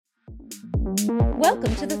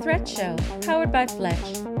Welcome to the Threat Show, powered by Fletch.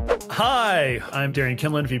 Hi, I'm Darian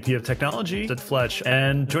Kimlin, VP of Technology at Fletch,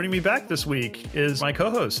 and joining me back this week is my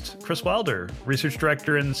co-host, Chris Wilder, Research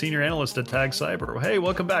Director and Senior Analyst at Tag Cyber. Hey,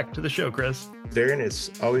 welcome back to the show, Chris. Darian, it's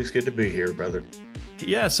always good to be here, brother.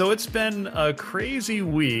 Yeah, so it's been a crazy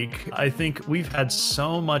week. I think we've had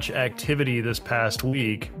so much activity this past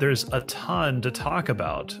week. There's a ton to talk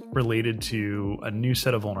about related to a new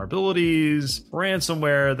set of vulnerabilities,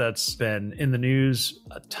 ransomware that's been in the news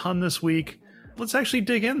a ton this week. Let's actually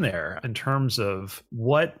dig in there in terms of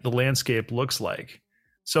what the landscape looks like.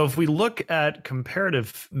 So if we look at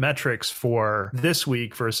comparative metrics for this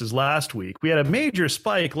week versus last week, we had a major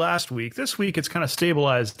spike last week. This week, it's kind of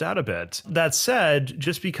stabilized out a bit. That said,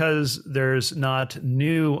 just because there's not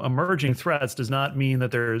new emerging threats does not mean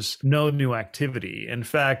that there's no new activity. In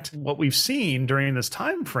fact, what we've seen during this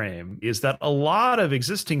time frame is that a lot of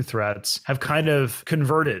existing threats have kind of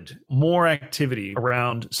converted more activity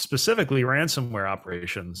around specifically ransomware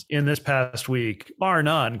operations in this past week, bar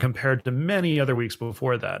none, compared to many other weeks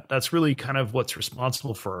before that. That's really kind of what's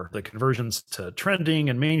responsible for the conversions to trending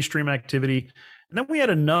and mainstream activity. And then we had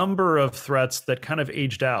a number of threats that kind of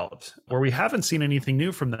aged out, where we haven't seen anything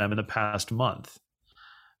new from them in the past month.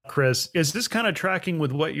 Chris, is this kind of tracking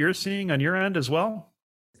with what you're seeing on your end as well?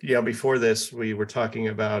 Yeah, before this, we were talking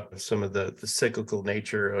about some of the cyclical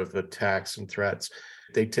nature of attacks and threats.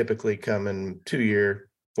 They typically come in 2-year,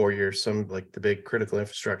 4 years. Some like the big critical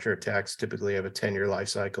infrastructure attacks typically have a 10-year life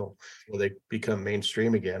cycle where they become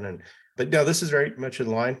mainstream again. But no, this is very much in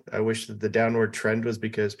line. I wish that the downward trend was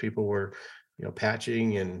because people were,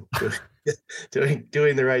 patching and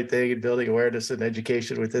doing the right thing and building awareness and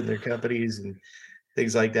education within their companies and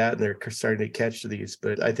things like that. And they're starting to catch these,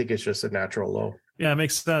 but I think it's just a natural low. Yeah, it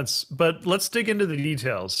makes sense. But let's dig into the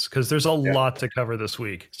details because there's a lot to cover this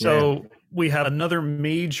week. So we have another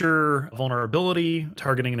major vulnerability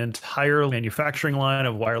targeting an entire manufacturing line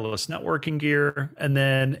of wireless networking gear, and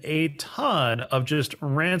then a ton of just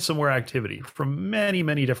ransomware activity from many,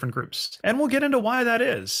 many different groups. And we'll get into why that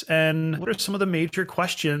is and what are some of the major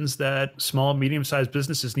questions that small, medium-sized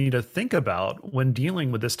businesses need to think about when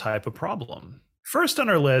dealing with this type of problem. First on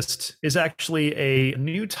our list is actually a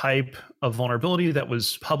new type of vulnerability that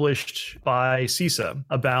was published by CISA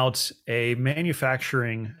about a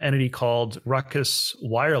manufacturing entity called Ruckus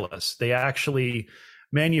Wireless. They actually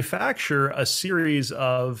manufacture a series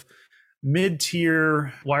of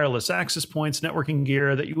mid-tier wireless access points, networking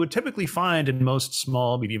gear that you would typically find in most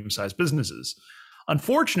small, medium-sized businesses.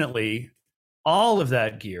 Unfortunately, all of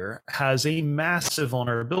that gear has a massive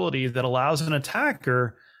vulnerability that allows an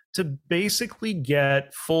attacker to basically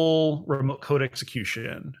get full remote code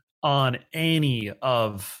execution on any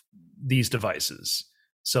of these devices.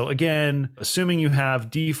 So again, assuming you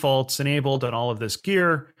have defaults enabled on all of this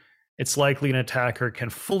gear, it's likely an attacker can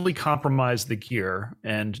fully compromise the gear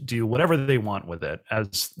and do whatever they want with it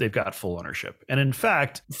as they've got full ownership. And in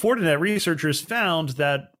fact, Fortinet researchers found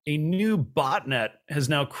that a new botnet has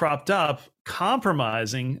now cropped up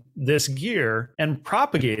compromising this gear and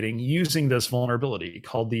propagating using this vulnerability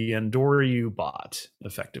called the Andoriu bot,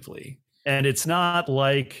 effectively. And it's not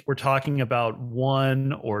like we're talking about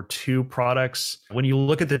one or two products. When you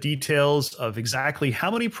look at the details of exactly how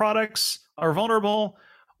many products are vulnerable,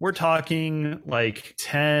 we're talking like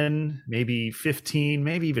 10, maybe 15,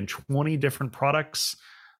 maybe even 20 different products.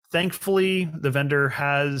 Thankfully, the vendor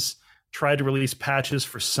has tried to release patches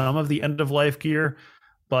for some of the end-of-life gear.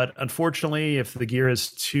 But unfortunately, if the gear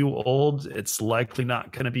is too old, it's likely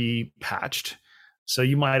not going to be patched. So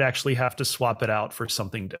you might actually have to swap it out for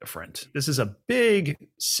something different. This is a big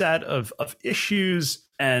set of issues,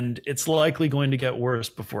 and it's likely going to get worse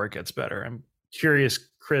before it gets better. I'm curious,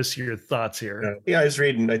 Chris, your thoughts here. Yeah, I was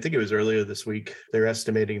reading, I think it was earlier this week, they're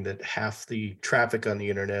estimating that half the traffic on the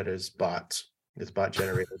internet is bots. It's bot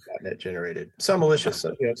generated, botnet generated. Some malicious,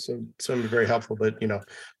 some very helpful, but a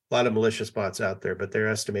lot of malicious bots out there, but they're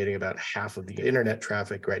estimating about half of the internet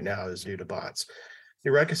traffic right now is due to bots.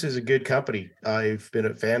 Ruckus is a good company. I've been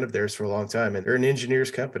a fan of theirs for a long time, and they're an engineer's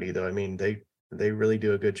company, though. I mean, they really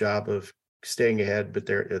do a good job of staying ahead, but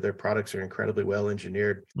their products are incredibly well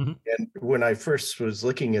engineered. Mm-hmm. And when I first was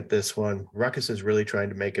looking at this one, Ruckus is really trying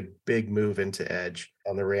to make a big move into edge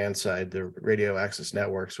on the RAN side, the radio access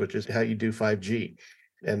networks, which is how you do 5G.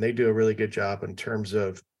 And they do a really good job in terms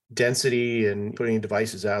of density and putting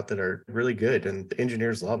devices out that are really good, and the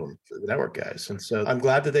engineers love them, the network guys. And so I'm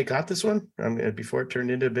glad that they got this one before it turned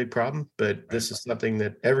into a big problem. But this is something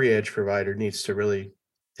that every edge provider needs to really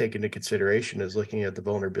take into consideration, is looking at the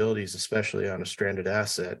vulnerabilities, especially on a stranded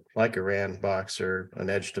asset like a RAN box or an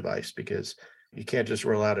edge device, because you can't just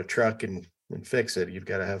roll out a truck and and fix it. You've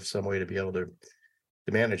got to have some way to be able to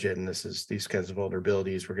manage it. And these kinds of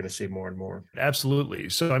vulnerabilities we're going to see more and more. Absolutely.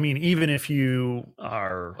 So, I mean, even if you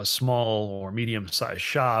are a small or medium-sized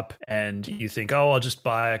shop and you think, oh, I'll just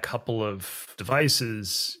buy a couple of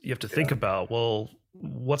devices, you have to think about, well,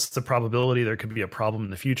 what's the probability there could be a problem in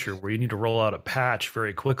the future where you need to roll out a patch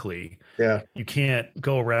very quickly? Yeah. You can't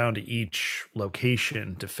go around to each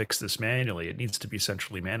location to fix this manually. It needs to be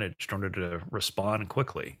centrally managed in order to respond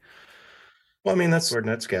quickly. Well, I mean, that's where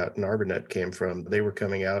NetScout and ArborNet came from. They were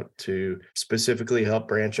coming out to specifically help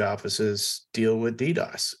branch offices deal with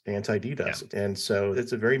DDoS, anti-DDoS. And so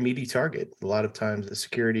it's a very meaty target. A lot of times the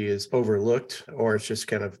security is overlooked or it's just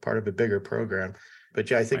kind of part of a bigger program.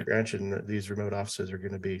 But yeah, I think branching these remote offices are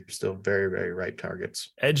going to be still very, very ripe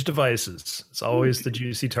targets. Edge devices. It's always the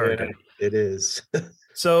juicy target. Yeah, it is.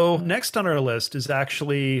 So next on our list is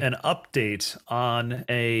actually an update on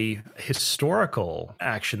a historical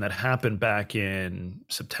action that happened back in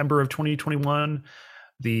September of 2021.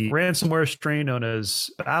 The ransomware strain known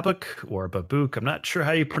as Babook, I'm not sure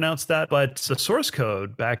how you pronounce that, but the source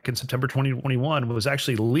code back in September 2021 was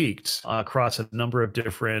actually leaked across a number of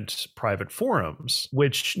different private forums,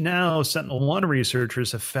 which now Sentinel-1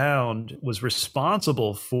 researchers have found was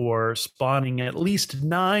responsible for spawning at least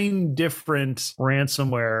 9 different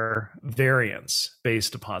ransomware variants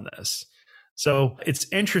based upon this. So it's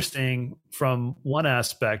interesting from one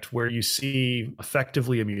aspect where you see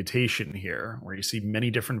effectively a mutation here, where you see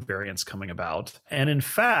many different variants coming about. And in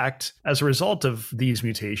fact, as a result of these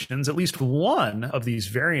mutations, at least one of these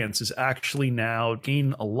variants is actually now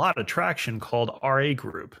gained a lot of traction called RA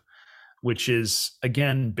group, which is,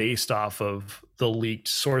 again, based off of the leaked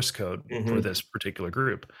source code for this particular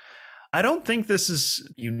group. I don't think this is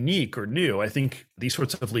unique or new. I think these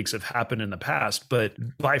sorts of leaks have happened in the past, but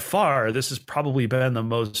by far, this has probably been the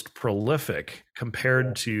most prolific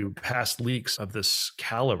compared to past leaks of this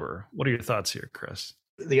caliber. What are your thoughts here, Chris?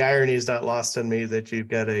 The irony is not lost on me that you've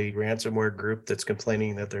got a ransomware group that's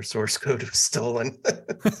complaining that their source code was stolen.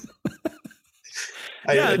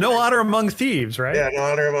 No honor among thieves, right? Yeah, no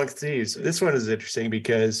honor among thieves. This one is interesting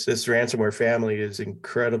because this ransomware family is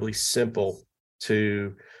incredibly simple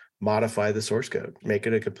to modify the source code, make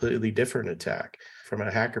it a completely different attack. From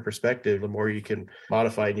a hacker perspective, the more you can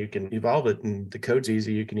modify and you can evolve it, and the code's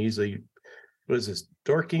easy, you can easily, what is this,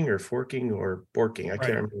 dorking or forking or borking? I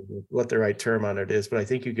can't remember what the right term on it is, but I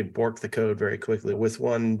think you can bork the code very quickly with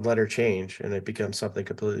one letter change and it becomes something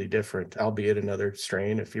completely different, albeit another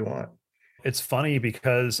strain if you want. It's funny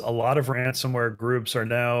because a lot of ransomware groups are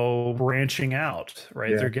now branching out, right?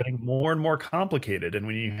 Yeah. They're getting more and more complicated. And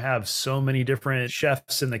when you have so many different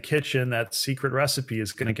chefs in the kitchen, that secret recipe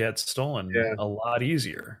is going to get stolen a lot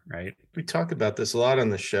easier, right? We talk about this a lot on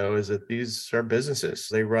the show, is that these are businesses.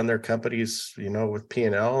 They run their companies, with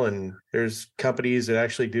P&L, and there's companies that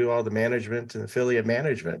actually do all the management and affiliate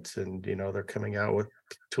management. And, they're coming out with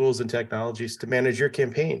tools and technologies to manage your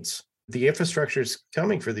campaigns. The infrastructure is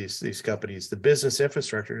coming for these companies. The business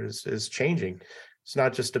infrastructure is changing. It's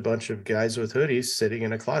not just a bunch of guys with hoodies sitting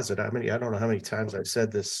in a closet. I don't know how many times I've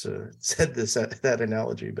said that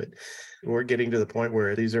analogy, but we're getting to the point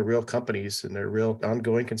where these are real companies and they're real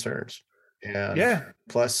ongoing concerns. And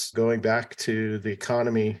plus, going back to the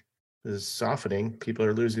economy is softening, people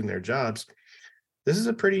are losing their jobs. This is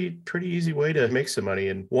a pretty easy way to make some money.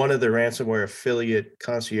 And one of the ransomware affiliate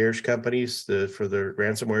concierge companies, for the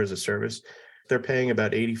ransomware as a service, they're paying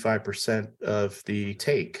about 85% of the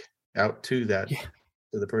take out to to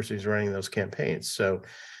the person who's running those campaigns. So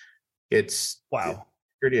it's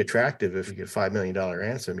pretty attractive. If you get $5 million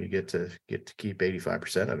ransom, you get to keep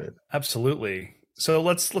 85% of it. Absolutely. So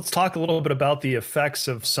let's talk a little bit about the effects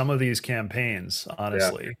of some of these campaigns,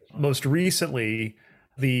 honestly. Most recently,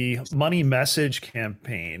 the Money Message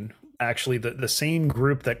campaign, actually the same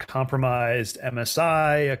group that compromised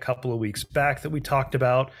MSI a couple of weeks back that we talked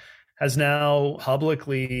about, has now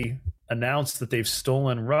publicly announced that they've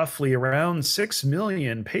stolen roughly around 6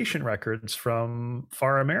 million patient records from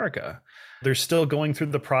Far America. They're still going through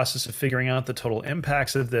the process of figuring out the total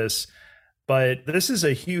impacts of this, but this is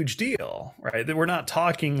a huge deal, right? That we're not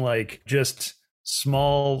talking like just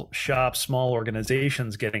small shops, small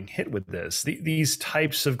organizations getting hit with this. These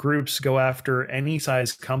types of groups go after any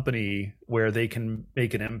size company where they can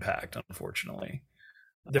make an impact, unfortunately.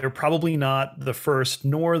 They're probably not the first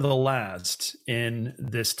nor the last in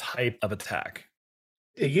this type of attack.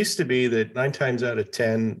 It used to be that 9 times out of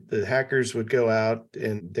 10, the hackers would go out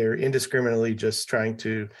and they're indiscriminately just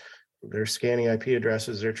they're scanning IP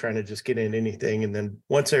addresses. They're trying to just get in anything. And then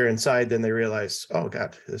once they're inside, then they realize, oh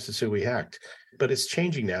God, this is who we hacked. But it's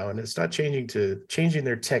changing now. And it's not changing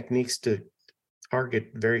their techniques to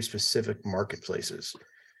target very specific marketplaces.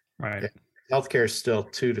 Right. Healthcare is still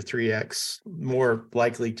 2 to 3x more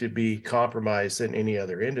likely to be compromised than any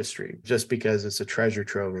other industry, just because it's a treasure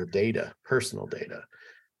trove of data, personal data.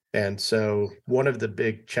 And so one of the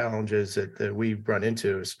big challenges that we run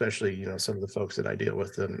into, especially, some of the folks that I deal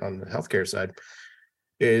with on the healthcare side,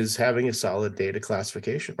 is having a solid data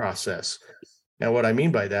classification process. Now, what I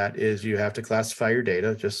mean by that is you have to classify your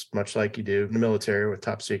data, just much like you do in the military with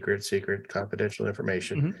top secret, confidential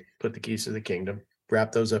information, put the keys to the kingdom,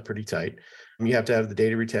 wrap those up pretty tight. You have to have the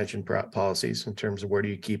data retention policies in terms of where do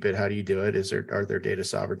you keep it? How do you do it? Are there data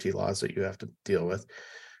sovereignty laws that you have to deal with?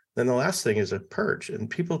 Then the last thing is a purge, and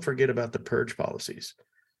people forget about the purge policies.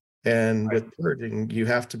 And with purging, you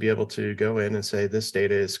have to be able to go in and say, this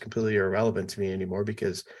data is completely irrelevant to me anymore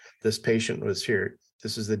because this patient was here.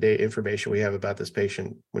 This is the data information we have about this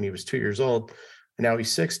patient when he was 2 years old, and now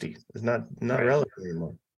he's 60. It's not relevant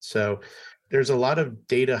anymore. So there's a lot of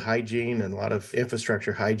data hygiene and a lot of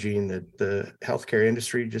infrastructure hygiene that the healthcare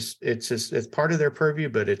industry it's part of their purview,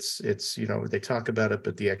 but it's they talk about it,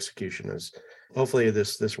 but the execution is. Hopefully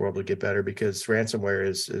this world will get better, because ransomware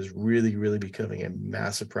is really, really becoming a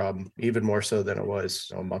massive problem, even more so than it was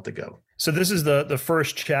a month ago. So this is the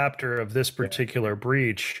first chapter of this particular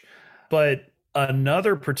breach, but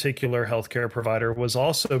another particular healthcare provider was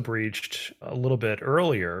also breached a little bit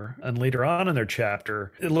earlier, and later on in their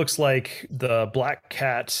chapter, it looks like the Black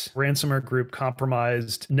Cat ransomware group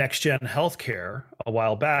compromised NextGen Healthcare a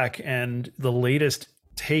while back, and the latest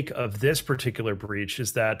take of this particular breach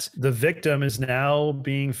is that the victim is now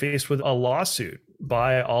being faced with a lawsuit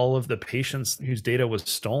by all of the patients whose data was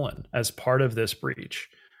stolen as part of this breach.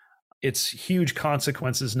 It's huge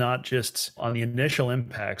consequences, not just on the initial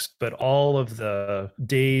impacts, but all of the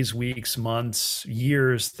days, weeks, months,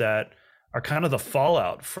 years that are kind of the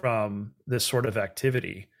fallout from this sort of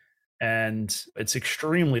activity. And it's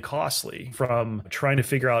extremely costly, from trying to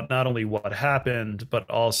figure out not only what happened, but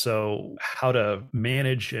also how to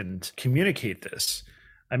manage and communicate this.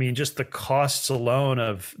 I mean, just the costs alone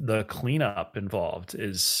of the cleanup involved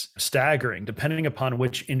is staggering, depending upon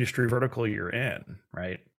which industry vertical you're in,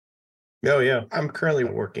 right? Oh, yeah. I'm currently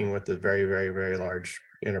working with a very, very, very large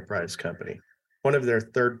enterprise company. One of their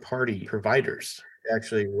third-party providers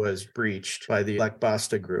actually was breached by the Black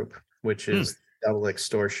Basta group, which is double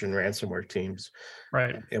extortion ransomware teams.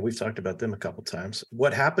 Right. And we've talked about them a couple of times.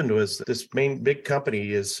 What happened was this main big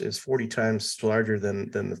company is 40 times larger than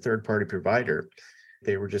the third-party provider.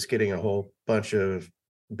 They were just getting a whole bunch of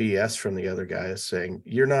BS from the other guys saying,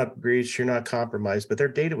 you're not breached, you're not compromised, but their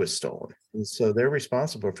data was stolen. And so they're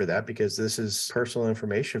responsible for that, because this is personal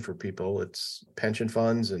information for people. It's pension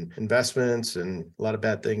funds and investments and a lot of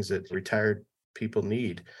bad things that retired people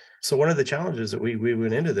need. So one of the challenges that we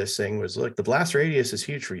went into this thing was, look, the blast radius is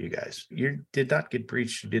huge for you guys. You did not get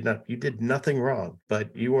breached. You did nothing wrong,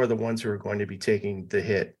 but you are the ones who are going to be taking the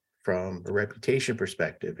hit from a reputation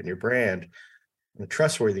perspective and your brand and the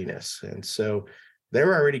trustworthiness. And so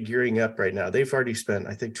they're already gearing up right now. They've already spent,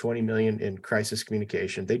 I think, $20 million in crisis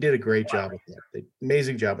communication. They did a great job with that.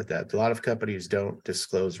 Amazing job with that. A lot of companies don't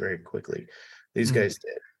disclose very quickly. These guys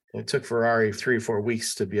did. It took Ferrari 3 or 4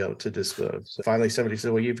 weeks to be able to disclose. So finally, somebody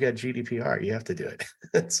said, well, you've got GDPR. You have to do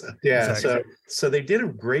it. So they did a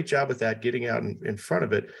great job with that, getting out in front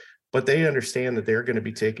of it. But they understand that they're going to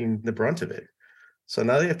be taking the brunt of it. So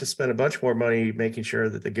now they have to spend a bunch more money making sure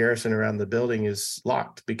that the garrison around the building is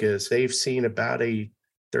locked, because they've seen about a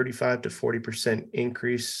 35 to 40%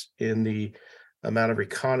 increase in the amount of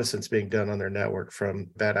reconnaissance being done on their network from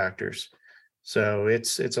bad actors. So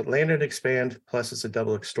it's a land and expand, plus it's a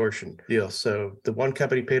double extortion deal. So the one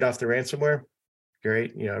company paid off the ransomware.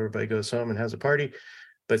 Great. Everybody goes home and has a party.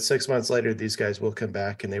 But 6 months later, these guys will come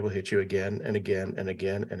back and they will hit you again and again and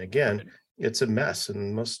again and again. It's a mess,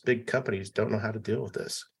 and most big companies don't know how to deal with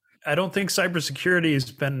this. I don't think cybersecurity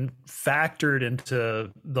has been factored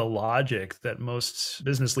into the logic that most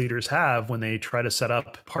business leaders have when they try to set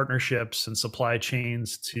up partnerships and supply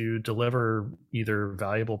chains to deliver either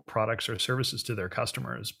valuable products or services to their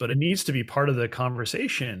customers. But it needs to be part of the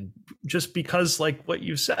conversation, just because, like what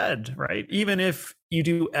you said, right? Even if you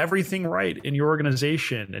do everything right in your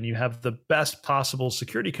organization and you have the best possible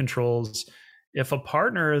security controls, if a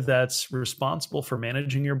partner that's responsible for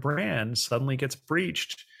managing your brand suddenly gets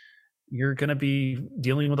breached, you're going to be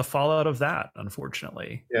dealing with the fallout of that,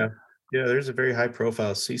 unfortunately. Yeah. There's a very high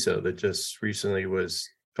profile CISO that just recently was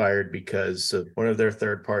fired because of one of their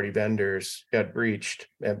third-party vendors got breached,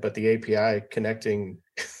 but the API connecting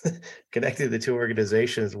the two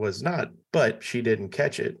organizations was not, but she didn't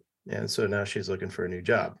catch it. And so now she's looking for a new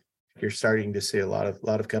job. You're starting to see a lot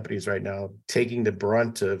of companies right now taking the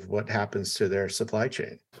brunt of what happens to their supply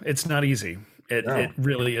chain. It's not easy. No. It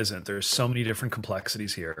really isn't. There's so many different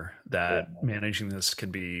complexities here that Yeah. managing this can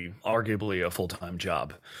be arguably a full-time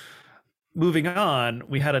job. Moving on,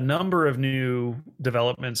 we had a number of new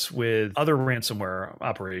developments with other ransomware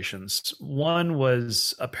operations. One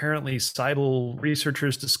was apparently Cybele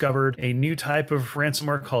researchers discovered a new type of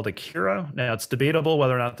ransomware called Akira. Now, it's debatable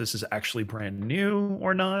whether or not this is actually brand new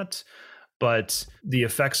or not, but the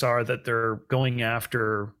effects are that they're going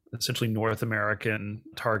after essentially North American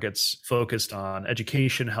targets focused on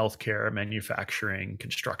education, healthcare, manufacturing,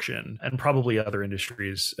 construction, and probably other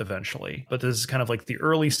industries eventually. But this is kind of like the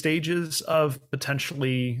early stages of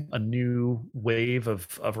potentially a new wave of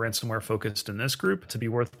ransomware focused in this group to be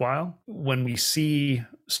worthwhile. When we see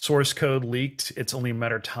source code leaked, it's only a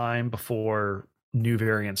matter of time before new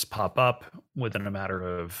variants pop up within a matter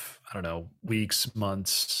of, I don't know, weeks,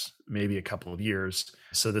 months, maybe a couple of years.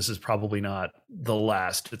 So this is probably not the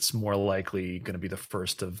last. It's more likely going to be the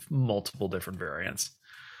first of multiple different variants.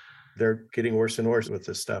 They're getting worse and worse with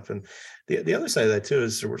this stuff. And the other side of that too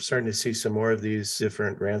is we're starting to see some more of these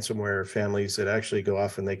different ransomware families that actually go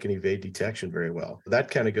off and they can evade detection very well.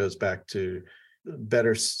 That kind of goes back to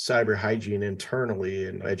better cyber hygiene internally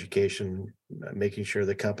and education, making sure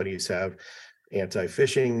that companies have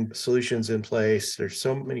anti-phishing solutions in place. There's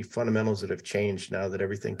so many fundamentals that have changed now that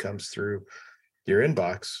everything comes through your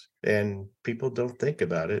inbox and people don't think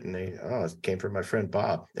about it. And it came from my friend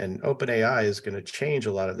Bob. And OpenAI is going to change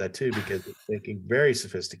a lot of that too, because it's making very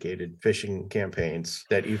sophisticated phishing campaigns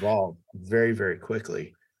that evolve very, very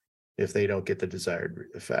quickly if they don't get the desired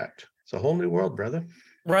effect. It's a whole new world, brother.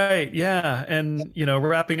 Right. Yeah. And,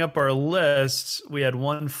 wrapping up our list, we had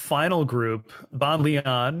one final group. Bon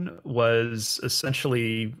Leon was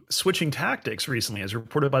essentially switching tactics recently, as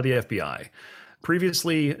reported by the FBI.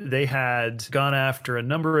 Previously, they had gone after a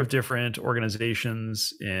number of different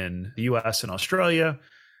organizations in the US and Australia,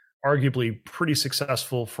 arguably pretty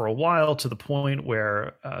successful for a while, to the point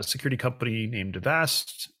where a security company named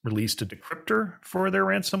Avast released a decryptor for their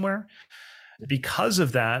ransomware. Because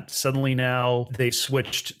of that, suddenly now they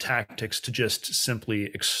switched tactics to just simply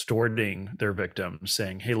extorting their victims,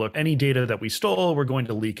 saying, hey, look, any data that we stole, we're going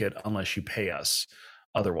to leak it unless you pay us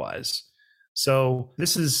otherwise. So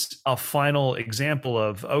this is a final example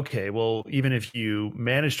of, okay, well, even if you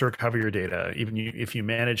manage to recover your data, even if you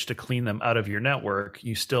manage to clean them out of your network,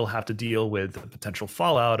 you still have to deal with the potential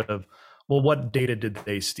fallout of, well, what data did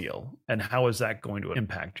they steal? And how is that going to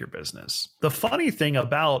impact your business? The funny thing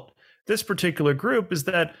about this particular group is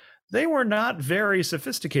that they were not very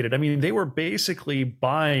sophisticated. I mean, they were basically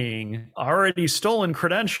buying already stolen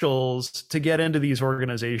credentials to get into these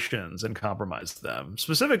organizations and compromise them,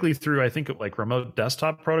 specifically through, I think, like remote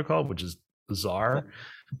desktop protocol, which is bizarre.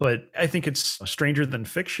 But I think it's stranger than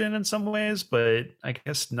fiction in some ways, but I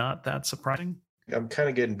guess not that surprising. I'm kind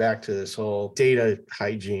of getting back to this whole data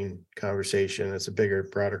hygiene conversation. It's a bigger,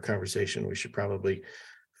 broader conversation. We should probably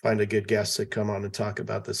find a good guest to come on and talk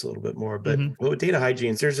about this a little bit more. But with data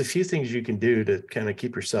hygiene, there's a few things you can do to kind of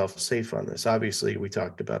keep yourself safe on this. Obviously, we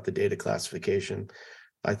talked about the data classification.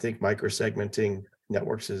 I think microsegmenting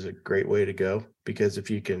networks is a great way to go, because if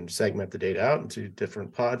you can segment the data out into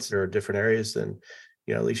different pods or different areas, then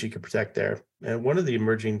at least you can protect there. And one of the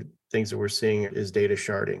emerging things that we're seeing is data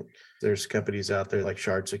sharding. There's companies out there like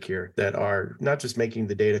ShardSecure that are not just making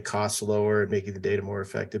the data costs lower and making the data more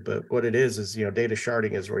effective, but what it is data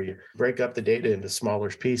sharding is where you break up the data into smaller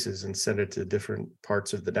pieces and send it to different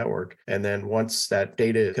parts of the network. And then once that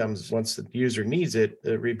data once the user needs it,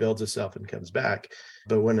 it rebuilds itself and comes back.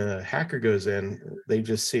 But when a hacker goes in, they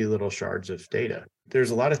just see little shards of data.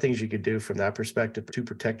 There's a lot of things you could do from that perspective to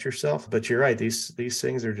protect yourself. But you're right, these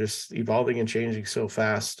things are just evolving and changing so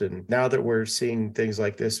fast. And now that we're seeing things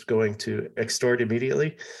like this going to extort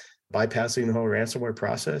immediately, bypassing the whole ransomware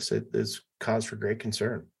process, it is cause for great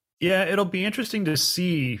concern. Yeah, it'll be interesting to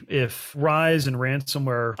see if rise in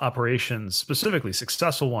ransomware operations, specifically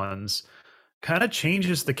successful ones, kind of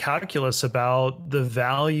changes the calculus about the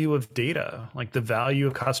value of data, like the value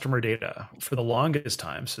of customer data. For the longest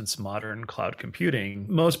time since modern cloud computing,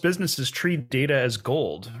 most businesses treat data as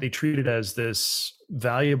gold. They treat it as this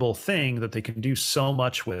valuable thing that they can do so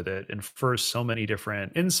much with it, infer so many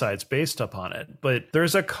different insights based upon it. But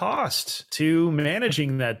there's a cost to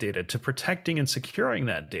managing that data, to protecting and securing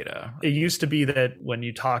that data. It used to be that when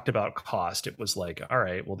you talked about cost, it was like, all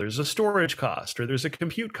right, well, there's a storage cost or there's a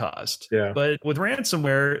compute cost. Yeah. But with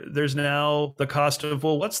ransomware, there's now the cost of,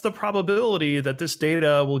 well, what's the probability that this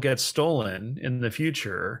data will get stolen in the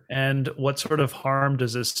future? And what sort of harm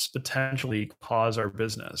does this potentially cause our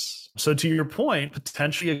business? So to your point,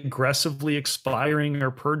 potentially aggressively expiring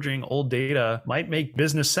or purging old data might make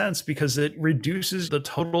business sense because it reduces the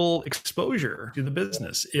total exposure to the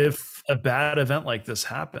business if a bad event like this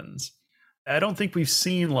happens. I don't think we've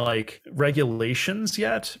seen like regulations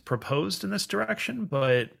yet proposed in this direction,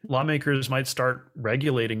 but lawmakers might start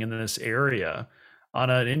regulating in this area on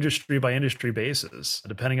an industry by industry basis,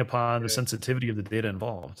 depending upon the sensitivity of the data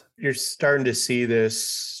involved. You're starting to see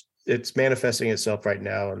this. It's manifesting itself right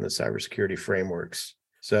now in the cybersecurity frameworks.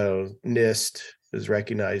 So NIST has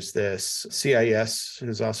recognized this. CIS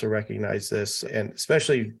has also recognized this, and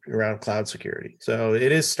especially around cloud security. So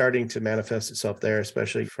it is starting to manifest itself there,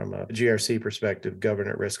 especially from a GRC perspective,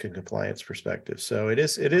 governance risk and compliance perspective. So it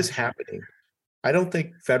is happening. I don't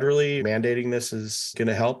think federally mandating this is going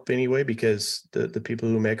to help anyway, because the people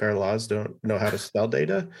who make our laws don't know how to spell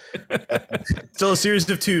data. Still a series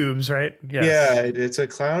of tubes, right? Yes. Yeah, it's a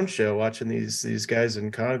clown show watching these guys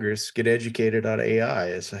in Congress get educated on AI.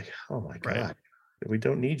 It's like, oh my God, right. We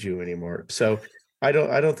don't need you anymore. So I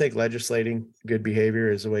don't think legislating good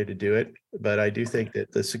behavior is a way to do it, but I do think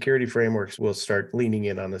that the security frameworks will start leaning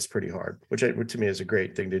in on this pretty hard, which to me is a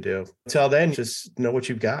great thing to do. Until then, just know what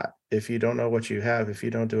you've got. If you don't know what you have, if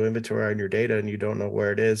you don't do inventory on your data and you don't know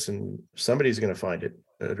where it is, and somebody's going to find it.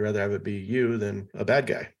 I'd rather have it be you than a bad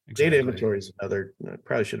guy. Exactly. Data inventory is another, I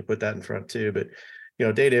probably should have put that in front too, but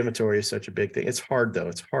data inventory is such a big thing. It's hard though.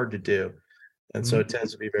 It's hard to do. And so it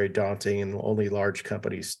tends to be very daunting, and only large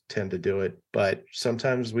companies tend to do it. But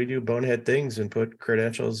sometimes we do bonehead things and put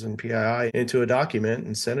credentials and PII into a document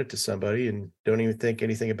and send it to somebody and don't even think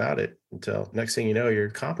anything about it until next thing you know, you're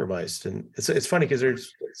compromised. And it's funny because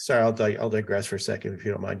I'll digress for a second if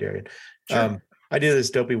you don't mind, Darian. Sure. I do this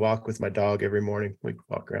dopey walk with my dog every morning. We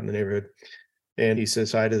walk around the neighborhood. And he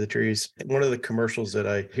says hi to the trees. One of the commercials that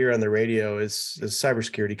I hear on the radio is a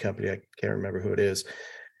cybersecurity company. I can't remember who it is.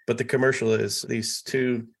 But the commercial is these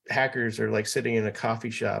two hackers are like sitting in a coffee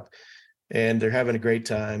shop and they're having a great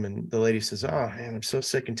time. And the lady says, "Oh man, I'm so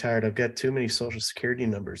sick and tired. I've got too many social security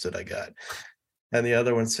numbers that I got." And the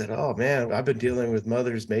other one said, "Oh man, I've been dealing with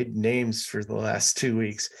mother's maiden names for the last 2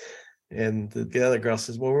 weeks." And the other girl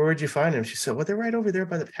says, "Well, where'd you find them?" She said, "Well, they're right over there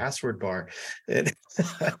by the password bar." And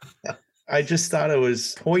I just thought it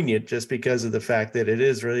was poignant just because of the fact that it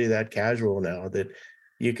is really that casual now that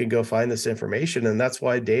you can go find this information. And that's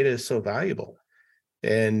why data is so valuable.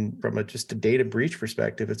 And from just a data breach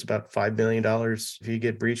perspective, it's about $5 million if you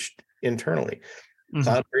get breached internally. Mm-hmm.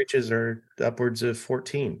 Cloud breaches are upwards of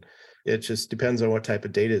 14. It just depends on what type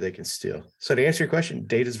of data they can steal. So to answer your question,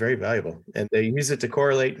 data is very valuable, and they use it to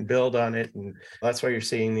correlate and build on it. And that's why you're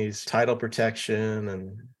seeing these title protection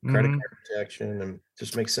and credit card protection, and it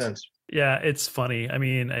just makes sense. Yeah, it's funny. I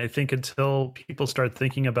mean, I think until people start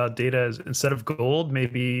thinking about data as instead of gold,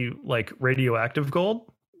 maybe like radioactive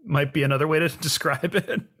gold might be another way to describe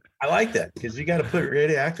it. I like that because you got to put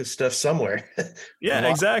radioactive stuff somewhere. Yeah,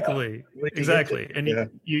 exactly. Exactly. And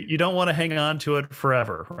you don't want to hang on to it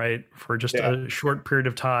forever, right? For just a short period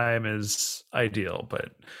of time is ideal,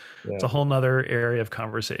 but it's a whole nother area of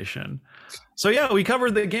conversation. So yeah, we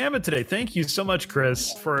covered the gamut today. Thank you so much,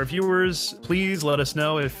 Chris. For our viewers, please let us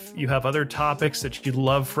know if you have other topics that you'd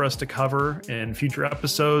love for us to cover in future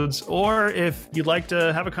episodes, or if you'd like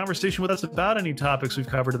to have a conversation with us about any topics we've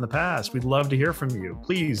covered in the past. We'd love to hear from you.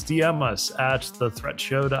 Please DM us at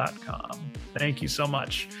thethreatshow.com. Thank you so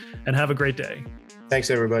much, and have a great day.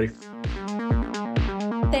 Thanks, everybody.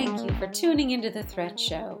 Thank you for tuning into The Threat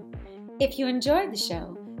Show. If you enjoyed the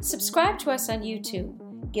show, subscribe to us on YouTube.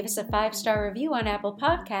 Give us a 5-star review on Apple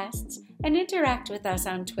Podcasts, and interact with us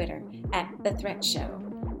on Twitter at The Threat Show.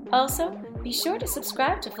 Also, be sure to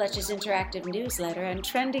subscribe to Fletch's interactive newsletter and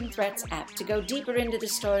Trending Threats app to go deeper into the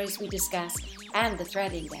stories we discuss and the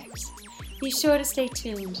Threat Index. Be sure to stay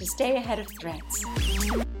tuned to stay ahead of threats.